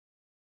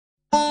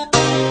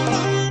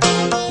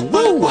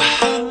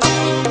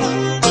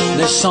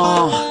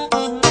song.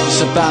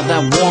 It's about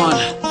that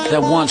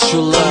one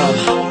true love.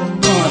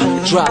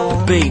 Drop the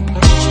beat.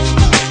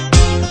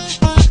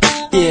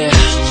 Yeah.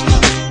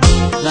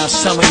 Now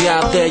some of you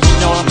out there, you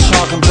know what I'm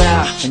talking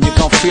about, and you're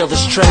gonna feel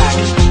this track.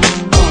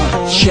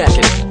 Check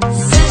it.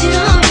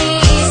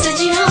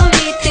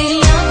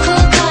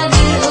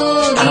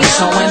 I'm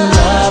so in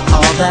love,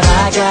 all that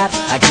I got,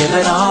 I give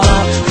it all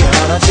up.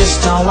 Girl, I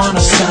just don't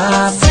wanna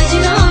stop.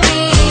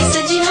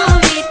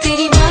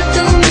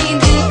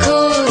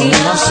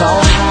 I'm so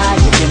high,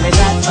 you give me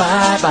that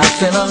vibe, I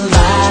feel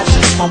alive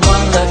just from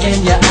one look in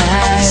your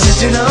eyes.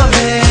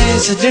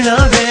 सजना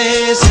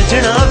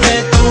वे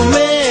तू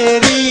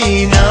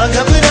मेरी ना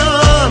घबरा,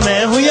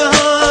 मैं हूँ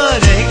यहाँ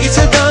रहेगी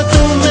सदा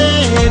तू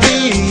मेरी।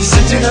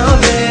 सजना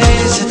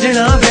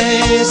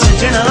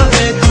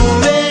वे तू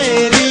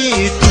मेरी,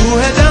 तू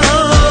है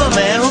जहाँ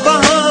मैं हूँ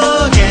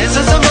वहाँ,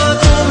 कैसा समा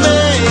तू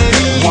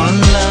मेरी। One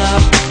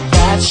love,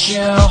 that's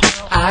you,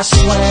 I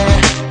swear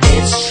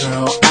it's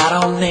true. I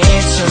don't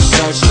need to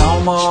search no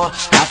more,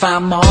 I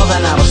found more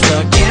than I was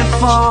looking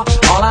for.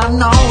 All I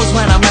know is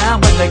when I'm out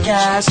with the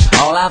guys,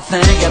 all I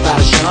think about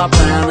is your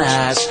brown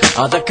eyes.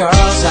 Other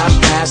girls I've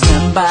passed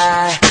them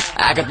by,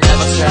 I could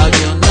never tell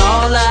you no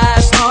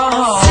lies.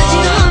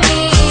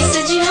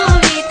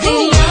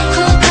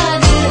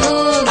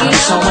 I'm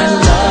so in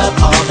love,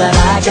 all that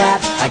I got,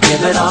 I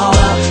give it all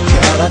up.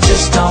 Girl, I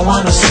just don't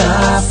wanna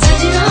stop.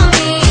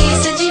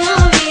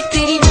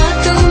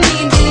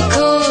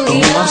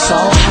 I'm so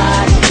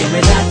high, you give me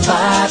that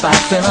vibe, I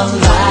feel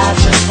alive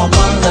just from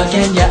one look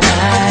in your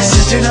eyes.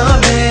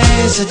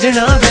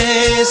 सजना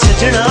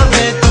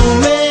वे तू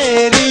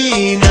मेरी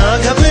ना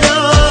घबरा,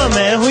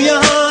 मैं हूँ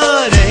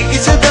यहाँ रहेगी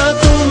सदा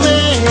तू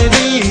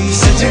मेरी।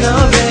 सजना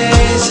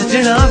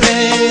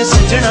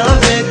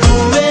वे तू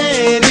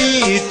मेरी,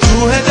 तू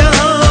है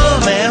जहाँ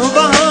मैं हूँ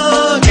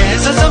वहाँ,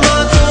 कैसा समा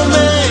तू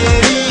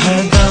मेरी।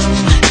 हर दम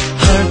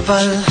हर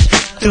पल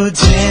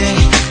तुझे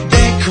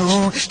देखूं,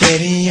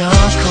 तेरी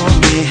आँखों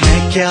में है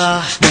क्या,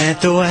 मैं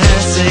तो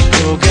ऐसे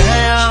खो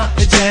गया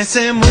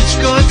जैसे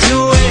मुझको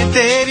छुए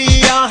तेरी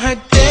आहट,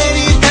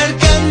 तेरी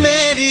धड़कन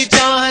मेरी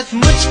चाहत।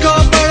 मुझको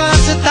बड़ा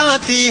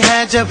सताती है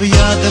जब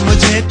याद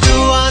मुझे तू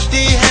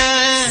आती है।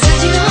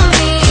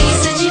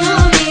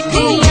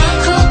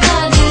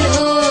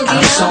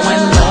 I'm so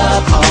in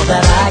love, all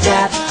that I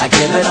got, I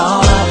give it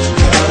all up.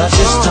 Girl, I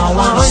just don't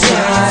wanna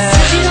stop.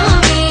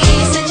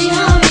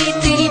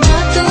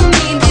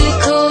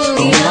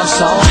 I'm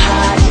so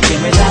high, you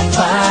give me that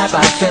vibe,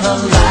 I feel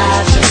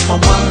alive just from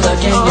one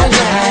look in your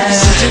eyes.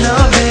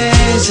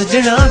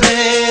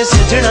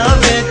 सजना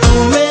वे तू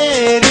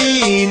मेरी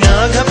ना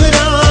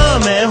घबरा,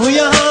 मैं हूँ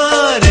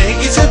यहाँ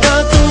रहेगी सदा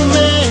तू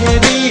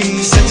मेरी।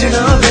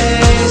 सजना वे